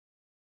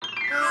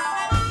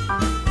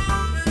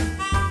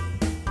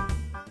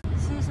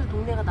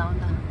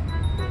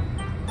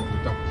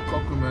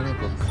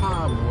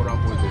파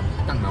뭐라고 이제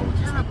딱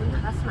나오지. 하나 문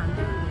닫았으면 안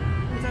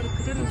되는데 이 자리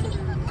그대로 있어야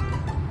되는데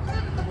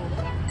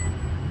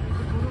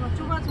도로가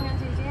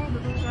좁아지면서 이제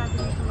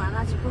노동자들이 좀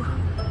많아지고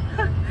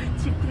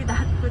집들이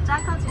낮고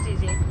작아지지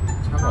이제.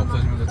 차가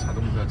없어지면서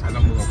자전거가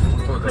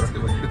붙어더라고.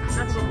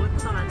 자전거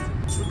모터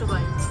많지.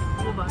 오토바이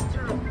이거 봐.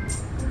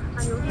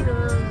 아니 여기는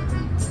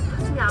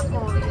가슴이 아파.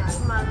 이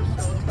아줌마 아저씨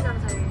어떻게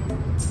장사해.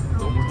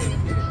 너무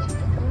힘들게.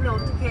 근데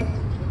어떻게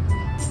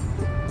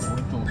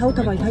다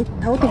오토바이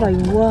다 오토바이.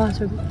 우와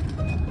저기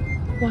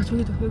와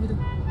저기도 여기도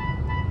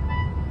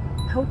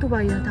다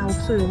오토바이야. 다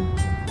없어요.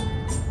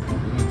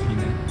 너무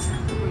뒤네.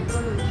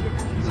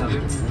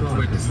 이거는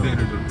오토바이 두 대를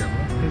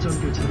줬다고?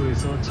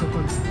 회전교차로에서 첫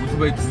번째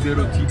오토바이 두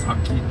대로 뒤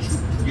바퀴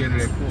쭉 두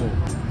개를 했고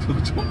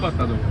저도 처음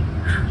봤다 저거.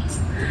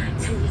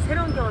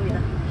 새로운 경험이다.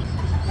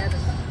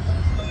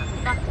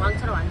 딱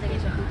왕처럼 앉아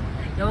계셔.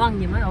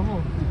 여왕님은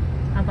여보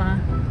봐봐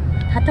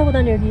다 타고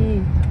다녀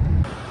여기.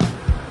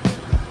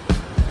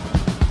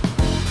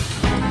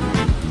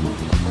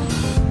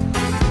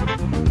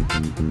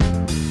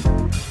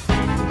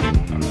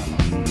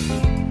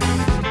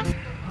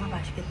 아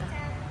맛있겠다.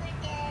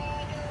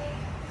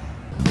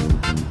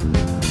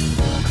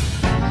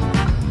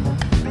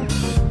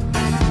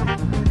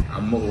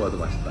 안 먹어봐도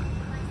맛있다.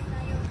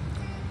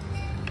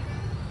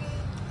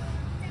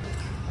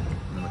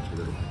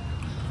 제대로.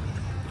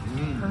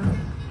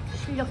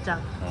 실력자.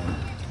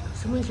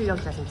 숨은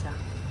실력자 진짜.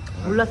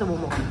 몰라서 못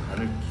먹어.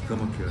 간을 기가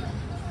막혀요.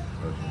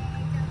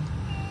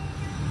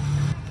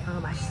 아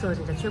맛있어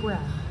진짜 최고야.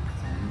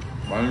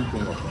 많이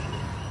좋은 것 같다.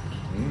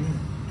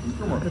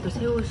 진짜 맛있어. 그래도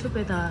새우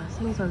숲에다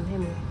생선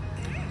해물.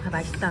 아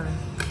맛있다.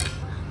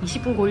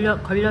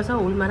 20분 걸려서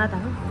올만하다.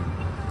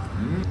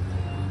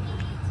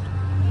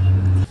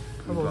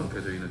 문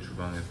켜져 있는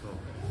주방에서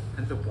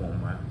핸드폰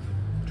엄마야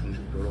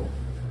중식도로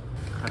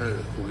칼을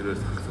고기를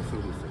싹싹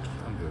썰고 있어요.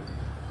 촉감 보여.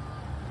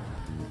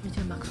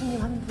 요즘 막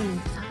손님 한 분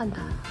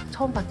사간다.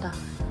 처음 봤다.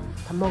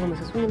 밥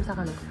먹으면서 손님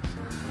사가는 거.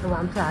 너무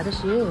안패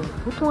아저씨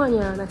보통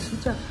아니야. 나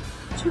진짜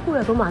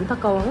최고야. 너무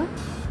안타까워.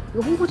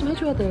 이거 홍보 좀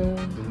해줘야 돼.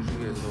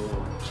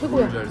 중식에서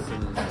최고야. 잘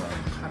쓰는 사람,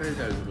 칼을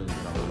잘 두르는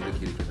사람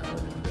이렇게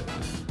나오는데 이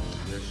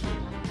아저씨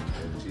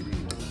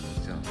질이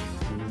진짜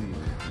부분이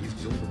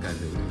이 정도밖에 안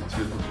돼. 우리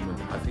집에서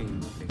보면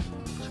자생인데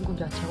중국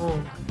야채.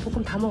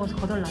 볶음 다 먹어서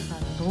거덜났어.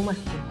 너무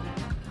맛있지.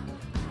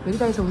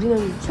 메리다에서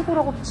우리는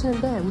최고라고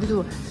치는데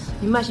우리도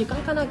입맛이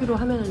깐깐하기로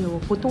하면은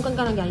보통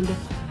깐깐한 게 아닌데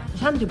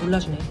사람들이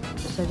몰라주네.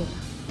 비싸겠다.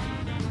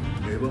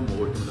 매번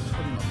먹을 때마다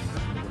처음 나옵니다.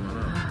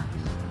 보면은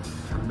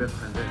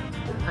담백한데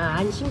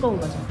안 싱거운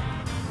거죠.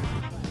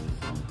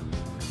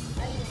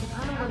 이렇게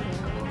파는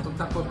건데. 손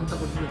닦고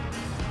집에.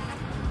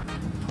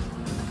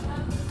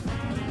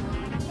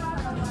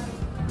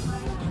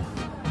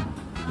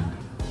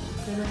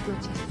 내가 또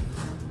제.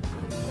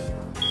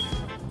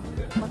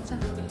 먹자.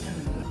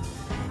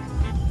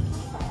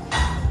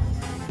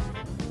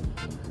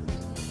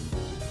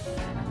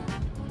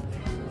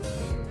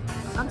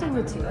 깜짝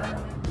놀랐지?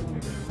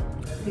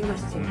 되게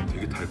맛있지?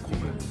 되게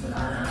달콤해.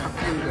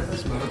 칵테일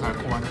같으면서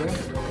달콤한데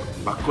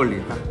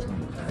막걸리 딱.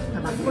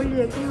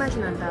 막걸리의 끝맛이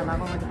난다.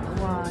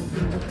 먹어보니까 와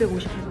이게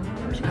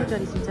 650에서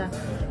 30불짜리 진짜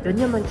몇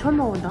년 만에 처음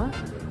먹어본다.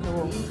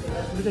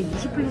 우리가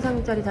 20불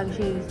이상짜리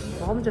당시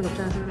먹어본 적이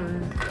없잖아.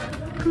 술을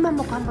큰맘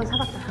먹고 한번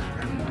사봤다.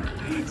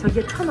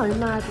 저기에 1,000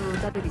 얼마도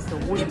짜들이 있어.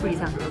 50불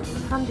이상.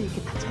 사람들이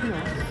이렇게 다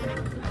찾냐.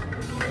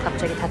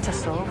 갑자기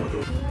다쳤어.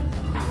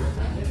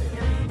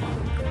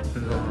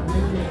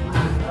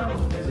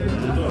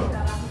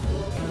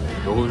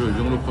 여기서 이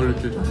정도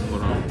퀄리티 좋은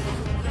거랑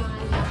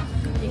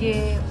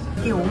이게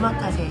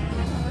오마카세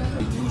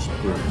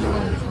 220불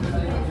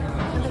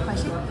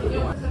 380?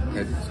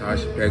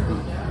 140,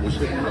 150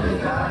 정도.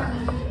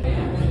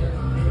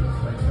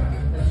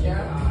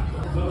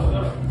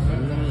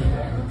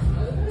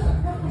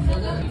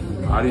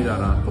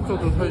 알이잖아.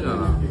 톡톡톡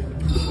터지잖아.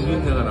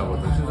 비린내가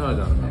나거든.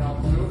 신선하잖아.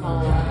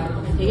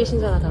 되게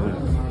신선하다.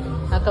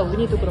 아까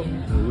우니도 그렇고.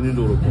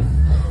 우니도 그렇고.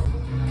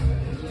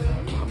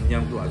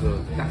 밥량도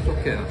아주 딱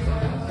좋게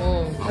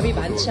해놨어. 밥이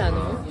많지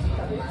않아.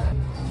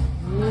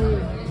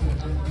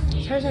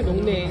 살살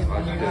녹네.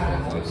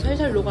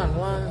 살살 녹아.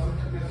 와.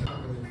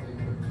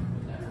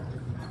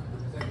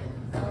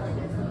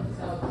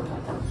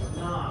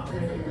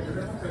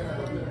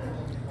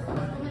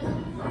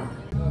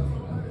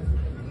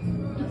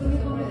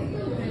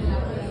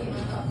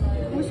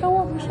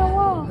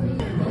 무서워.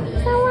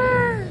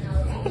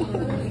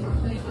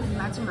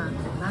 마지막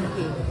만개.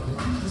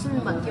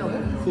 무슨 만개요?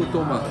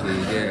 후토마키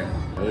이게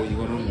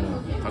이거는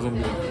뭐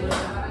가성비.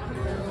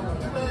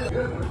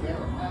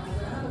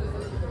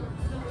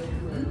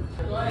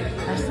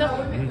 맛있어?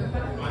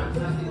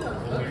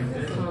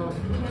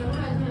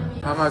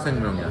 파가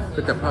생명이야.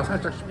 그때 파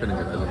살짝 씹히는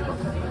게 가성비.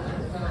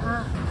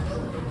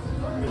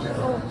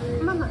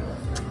 엄마만.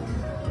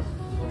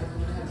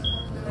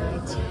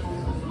 그렇지.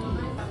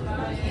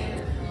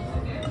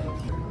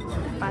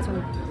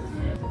 빠졌네.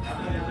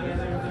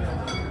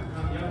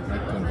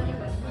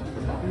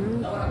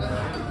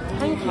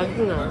 향이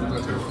달구나.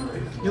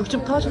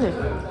 육즙 터지네.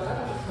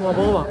 와,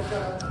 먹어봐.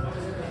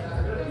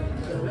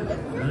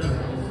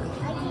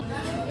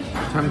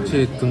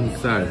 참치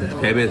등살,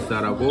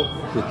 배뱃살하고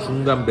그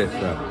중간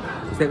뱃살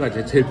그 세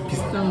가지 제일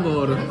비싼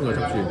거를 하는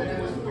거야 참치.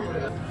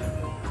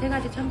 세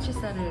가지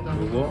참치살을 넣고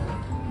그리고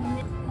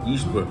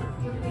 20불.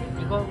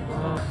 이거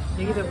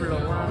되게 배불러.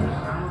 와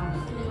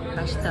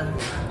맛있다.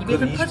 그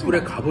입에서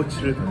 20불에 터진다.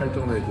 값어치를 할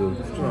정도의 그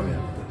푸짐함이야.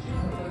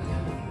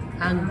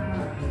 안.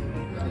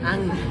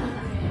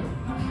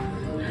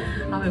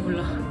 아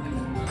배불러.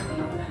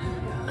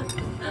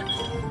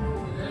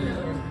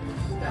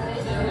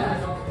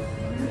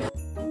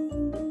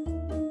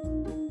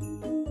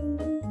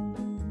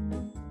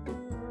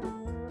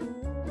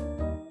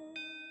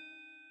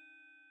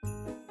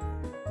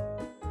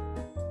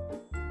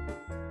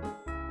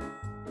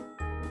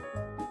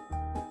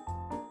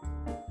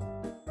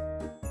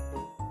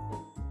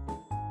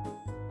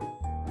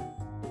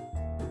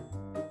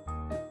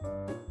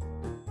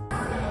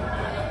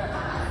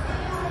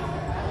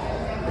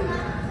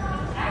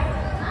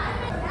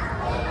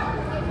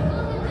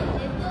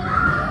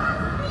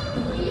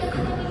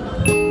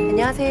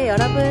 안녕하세요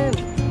여러분.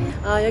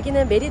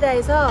 여기는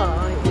메리다에서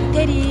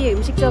이태리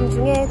음식점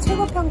중에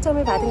최고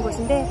평점을 받은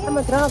곳인데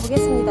한번 들어가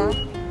보겠습니다.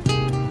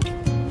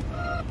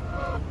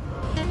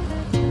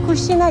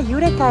 쿠시나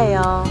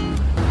유레카예요.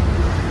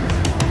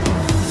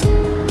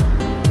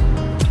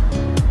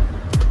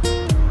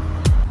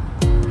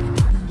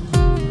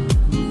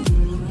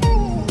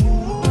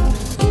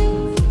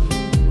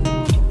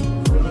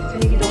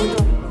 분위기 너무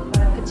좋아.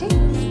 그치?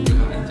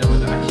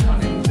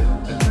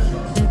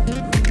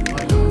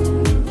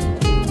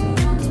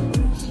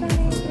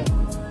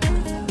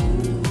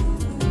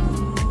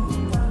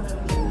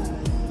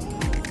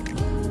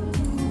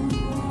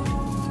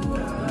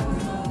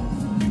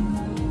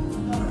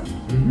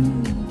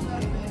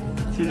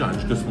 치즈 안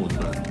시켰으면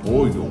어떡해.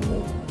 오 이거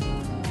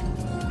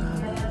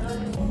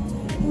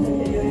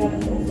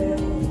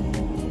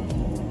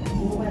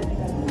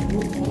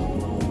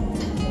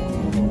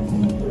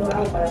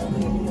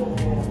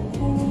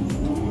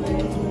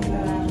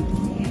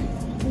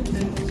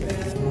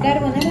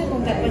Carbonara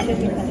con carpaccio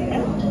di insalata.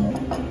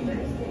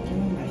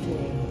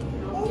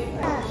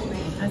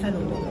 살살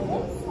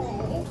넣어.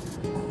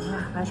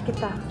 아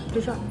맛있겠다.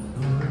 드셔.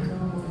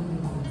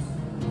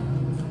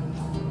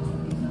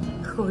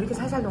 그거 왜 이렇게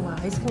살살 녹아?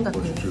 아이스크림 같아.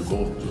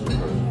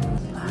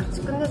 아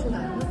진짜 끝내준다.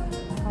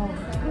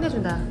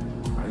 끝내준다.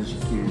 안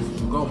시킬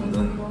수가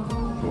없는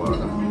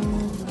좋아하는.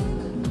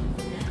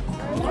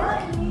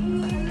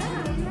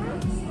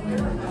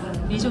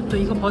 리조또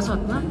이거 버섯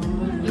나?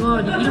 이거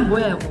이름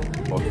뭐야 이거?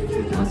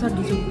 버섯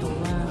리조또. 와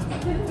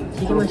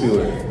되게 맛있어.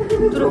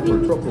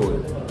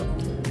 트러플.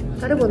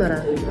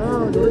 까르보나라.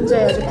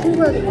 노른자에 아주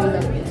풍부하게 보인다.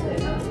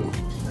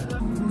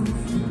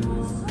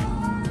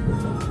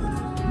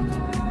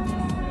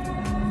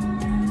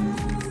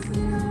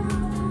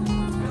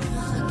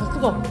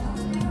 뜨거.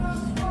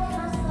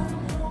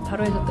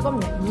 바로 해서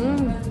뜨겁네.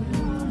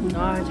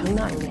 아 장난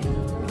아니네.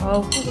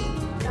 아우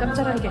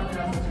짭짤한 게.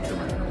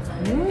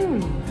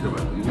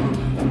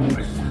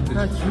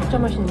 아 진짜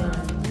맛있네.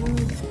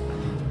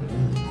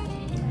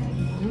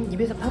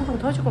 입에서 팡팡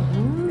터지고.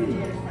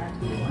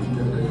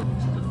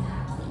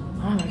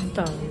 아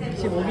맛있다.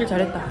 지금 오길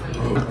잘했다.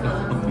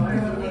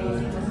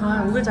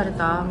 아 오길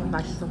잘했다.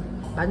 맛있어.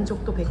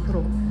 만족도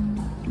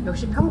 100%.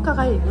 역시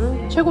평가가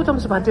최고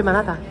점수 받을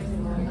만하다.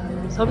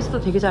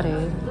 서비스도 되게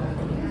잘해.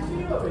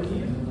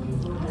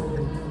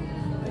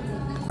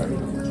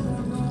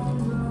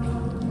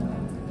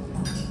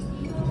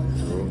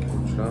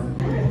 고추랑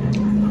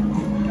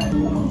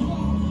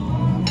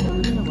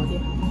어디야?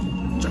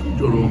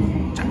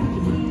 짭조름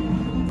짭조름.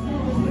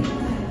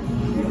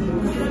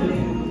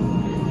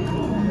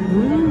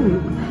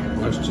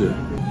 맛있지?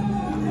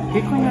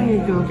 베이컨 향이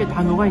이렇게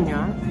다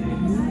녹아있냐?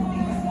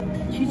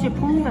 치즈의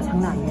풍미가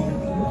장난 아니에요.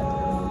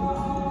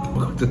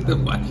 같은데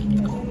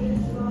맛있다.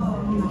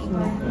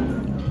 맛있네.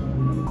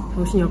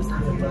 정신이 없어.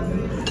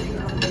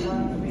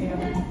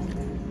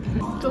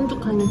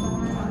 쫀득하니.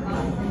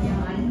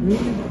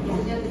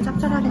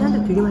 짭짤하긴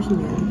한데 되게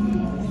맛있네.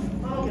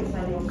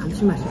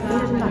 감칠맛이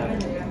끝내준다.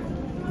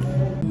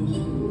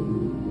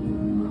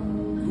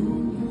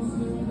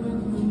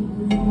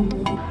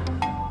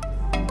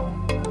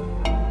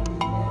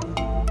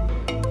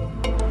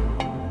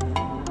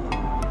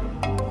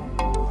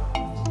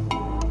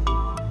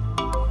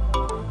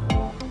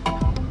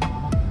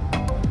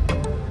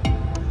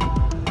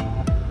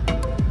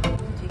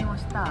 되게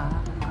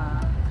멋있다.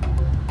 뭔가.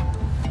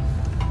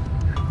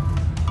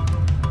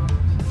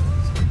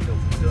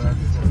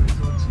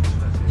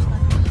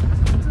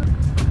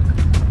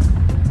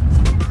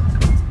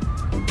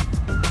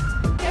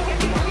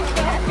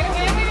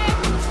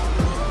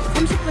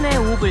 30분에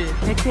 5불,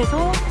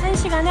 100페소,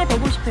 1시간에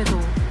 150페소.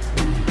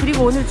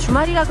 그리고 오늘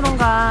주말이라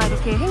그런가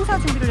이렇게 행사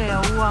준비를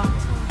해요. 우와,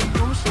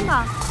 너무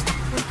신나.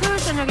 오늘 토요일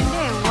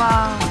저녁인데,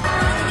 우와.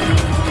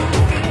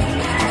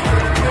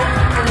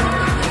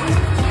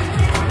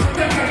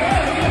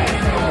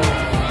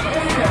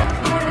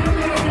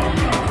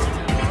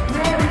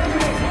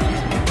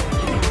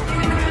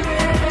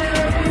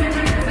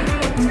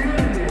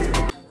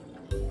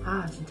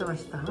 아, 진짜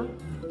맛있다.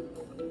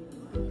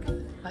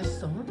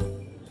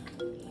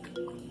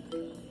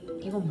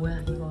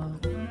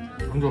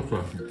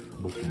 삼겹살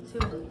먹고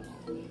새우.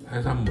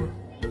 해산물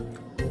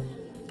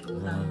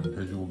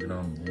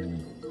돼지고기랑 무.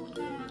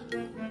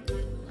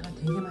 아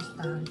되게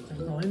맛있다. 진짜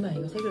이거 얼마야?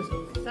 이거 세 그릇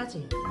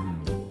싸지?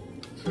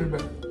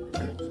 700.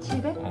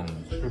 700?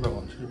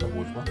 700원,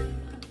 750원.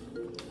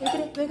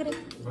 왜 그래?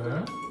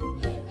 왜?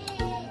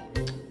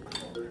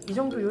 이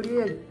정도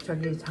요리에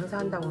저기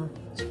장사한다고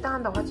식당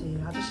한다고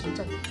하지. 아저씨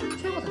진짜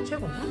최고다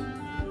최고.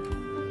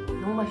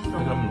 너무 맛있어.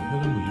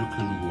 해산물 이렇게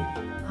주고.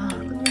 아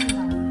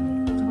끝내준다.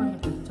 저번에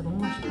진짜 너무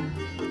맛있다.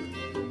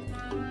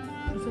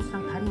 이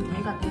소스랑 달인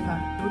대가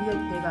요리할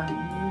대가.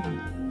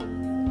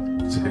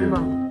 제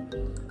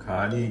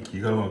간이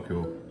기가 막혀.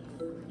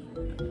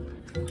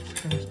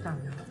 진짜 맛있다.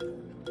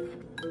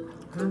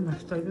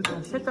 맛있다. 이거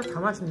셋 다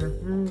맛있네.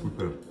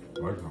 그래,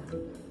 맛있어.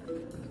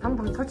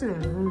 방법이 터지네.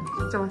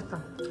 진짜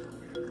맛있다.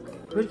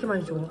 왜 이렇게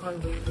많이 줘? 아유.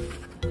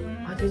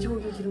 아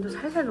돼지고기 기름도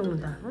살살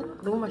녹는다. 응?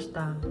 너무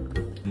맛있다.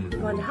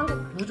 이거 완전 한국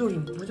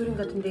무조림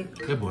같은데.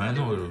 그게 뭐야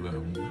너 이러게.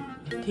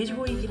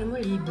 돼지고기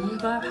기름을 이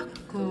무가 확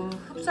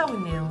흡수하고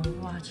있네요.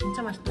 와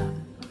진짜 맛있다.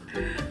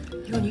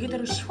 이건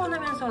이게대로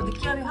시원하면서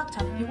느끼함이 확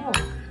잡히고,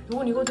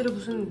 이건 이거대로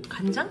무슨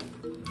간장?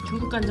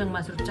 중국 간장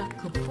맛으로 쫙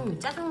그 풍미,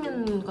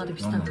 짜장면과도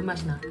비슷한 그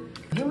맛이 나.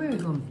 해물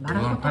이거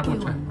말아서 떡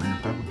이거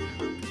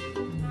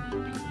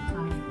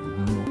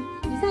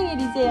이상해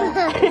리제야.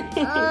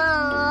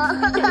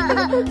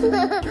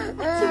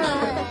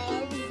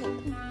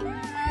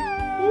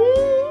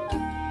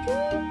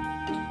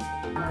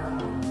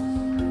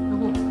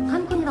 요거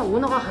칸쿤이랑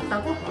오너가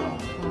갔다고?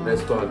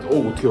 레스토랑한테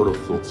어떻게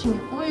알았어?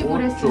 지금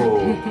꿀꿀했어.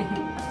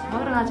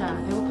 먹으러 가자.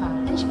 배고파.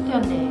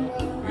 한식부터였네.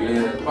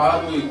 위에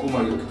바도 있고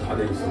막 이렇게 다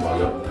돼 있어.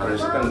 막 다른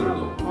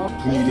식당들도.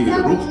 분위기 되게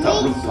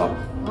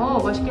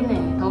루프탑.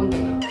 맛있겠네.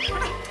 더운데.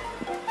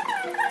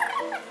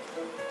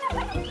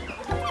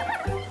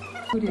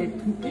 그래.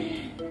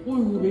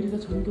 이거 메리다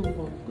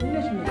전경거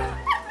끝내주네.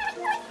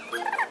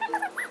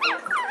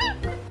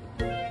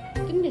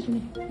 끝내주네.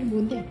 이게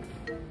뭔데?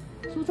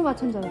 소주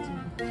맞춘 줄 알았지.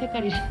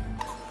 색깔이.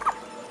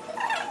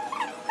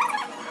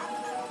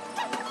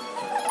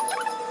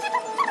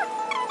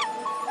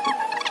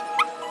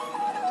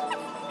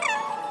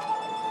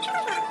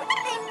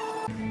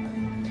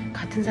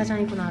 같은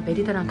사장이구나.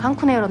 메리다랑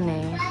칸쿤에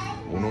열었네.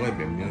 오너가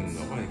몇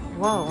명인가 봐.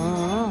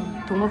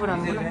 와, 동업을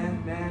하는구나.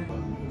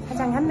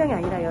 사장이 한 명이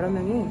아니라 여러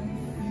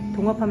명이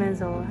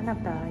동업하면서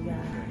하나보다.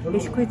 야,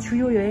 멕시코의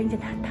주요 여행지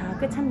다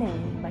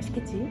꿰찼네.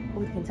 맛있겠지?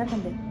 거기도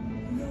괜찮던데.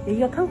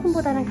 여기가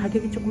칸쿤보다는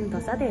가격이 조금 더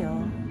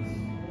싸대요.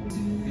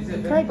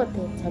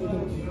 프라이버트 자리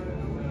되니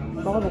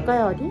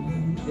먹어볼까요? 어디?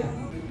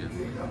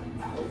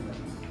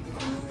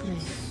 그래.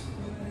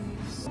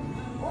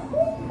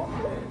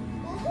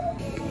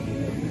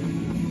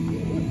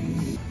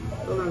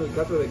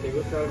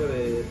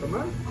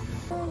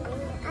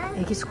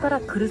 애기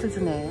숟가락 그릇을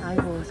주네.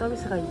 아이고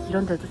서비스가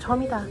이런 데도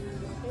처음이다.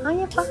 아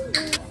예뻐.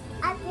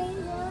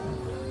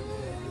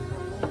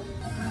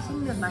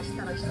 생면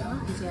맛있다. 맛있어?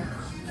 이제야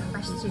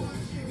맛있지?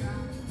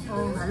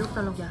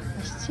 알록달록이야.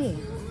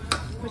 맛있지?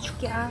 이거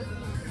줄게.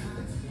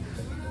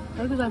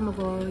 아이고 잘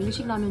먹어.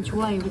 일식 라면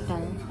좋아해 우리 딸.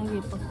 아이고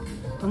예뻐.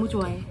 너무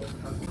좋아해.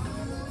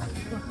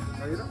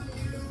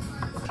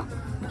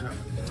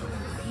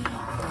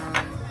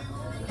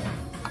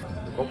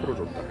 거꾸로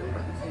줬다.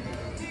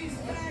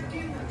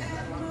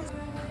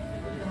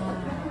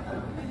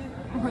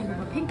 이거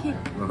뭐 팬케이크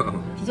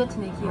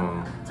디저트네.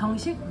 귀여워.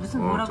 정식?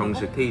 무슨 뭐라고?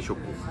 정식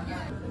테이쇼코.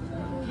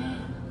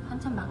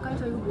 한참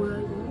맛깔져. 이거 뭐야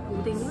이거?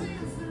 오뎅이야?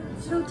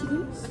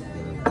 새우튀김?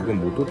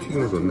 이건 뭐또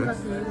튀김을 줬네?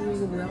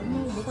 이거 뭐야?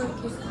 뭐가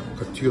이렇게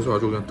같이 튀겨서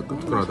아주 그냥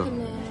뜨끈뜨끈하다.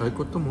 맛있겠네. 자기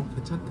것도 뭐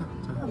괜찮다.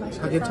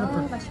 맛있겠다. 다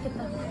괜찮다. 맛있겠다.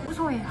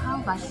 고소해.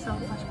 맛있어.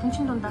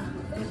 군침 돈다.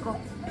 내 거.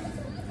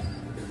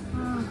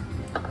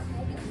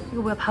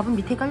 이거 뭐야? 밥은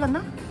밑에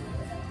깔렸나?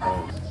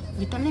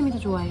 우리 딸내미도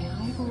좋아해.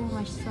 아이고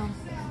맛있어.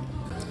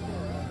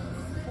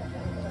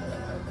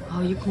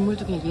 이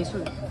국물도 그냥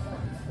예술.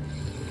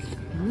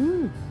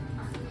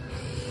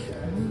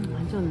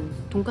 완전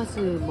돈가스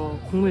뭐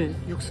국물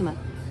육수 맛.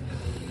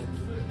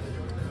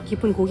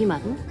 깊은 고기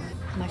맛.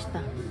 맛있다.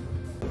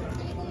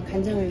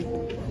 간장을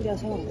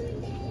뿌려서.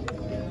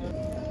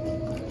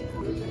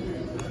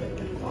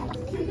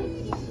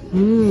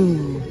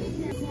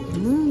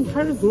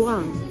 살이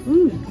녹아.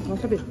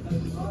 와사비.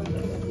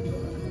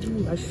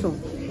 맛있어.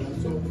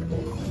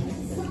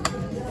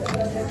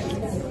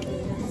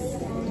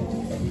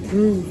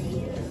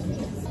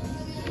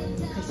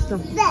 맛있어.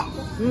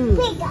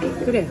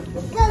 그래.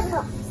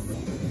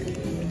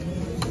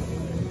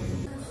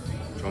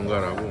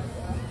 정갈하고.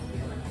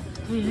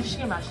 이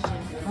일식의 맛이지.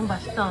 너무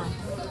맛있다.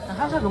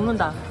 살살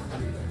녹는다.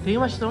 되게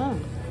맛있어.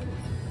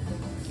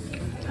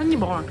 한 입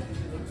먹어라.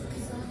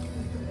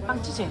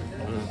 빵치지?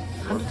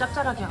 간도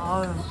짭짤하게.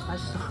 아유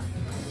맛있어.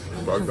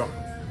 맛있어.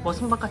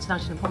 머슴밥같이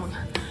당신은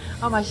퍼먹냐.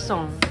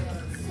 맛있어.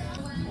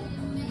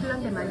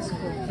 핀란드 마리스코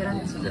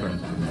계란찜. 그래.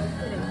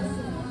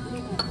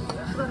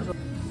 추가로 줘.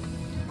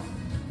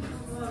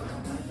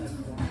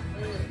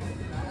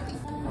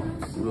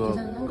 우리가 계산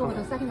한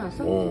거보다 싸게 나왔어.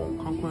 넘었어?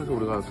 칸쿤에서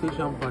우리가 3시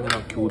한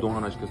판이랑 교동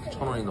하나 시켰을 때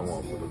 1,000원이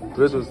넘어갔거든.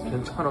 그래도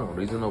괜찮아.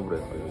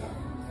 리즈너블해.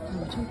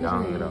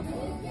 양이랑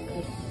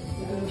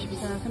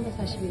 154,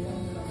 341.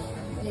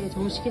 네,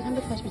 정식이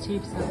 340이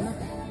제일 비싸구나.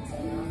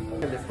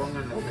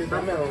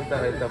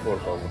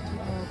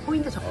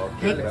 포인트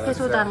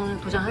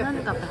 100페소당 도장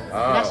하나인가 보다.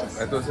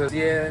 Gracias. entonces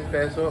 100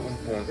 pesos un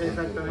punto.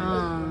 Exactamente.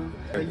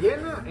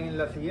 Rellena en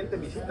la siguiente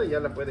visita ya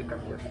la puede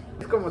cambiar.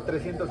 Es como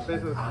 300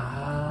 pesos.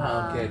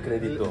 Ah, ok,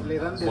 crédito. Le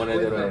dan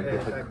monedero.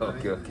 descuento.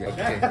 Ok.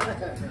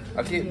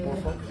 Aquí, por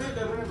favor.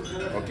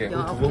 Ok,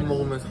 두 번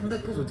먹으면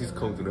 300페소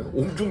디스카운트네.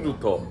 엄청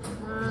좋다.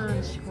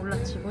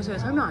 몰랐지. 벌써 왜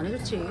설명 안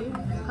해줬지.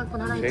 칸쿤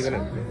하나 있지. 최근에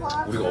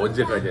우리가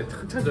언제 가냐?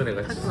 한참 전에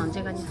갔지. 칸쿤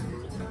언제 가냐?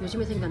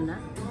 요즘에 생겼나?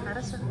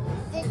 알았어.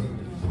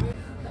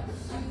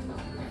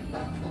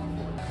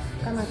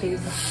 까만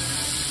되겠어.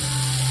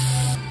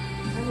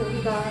 아니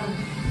여기가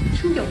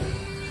충격.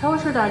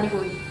 샤워실도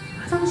아니고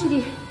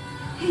화장실이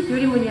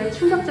유리문이야.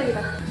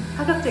 충격적이다.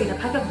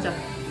 파격적.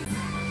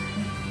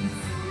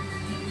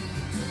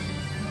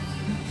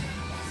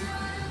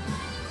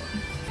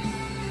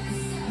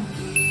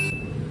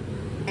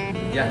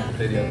 Ya,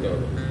 sería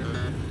todo.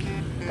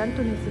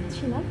 깐토니스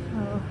치나?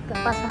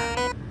 까바사.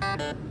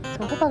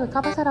 저 호박을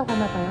까바사라고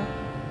하나봐요.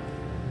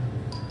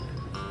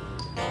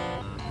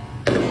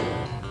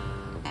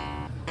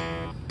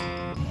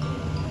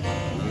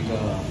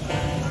 우리가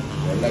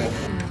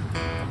연락했어.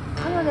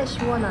 한연의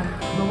시원한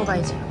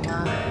먹어봐야지.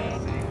 와.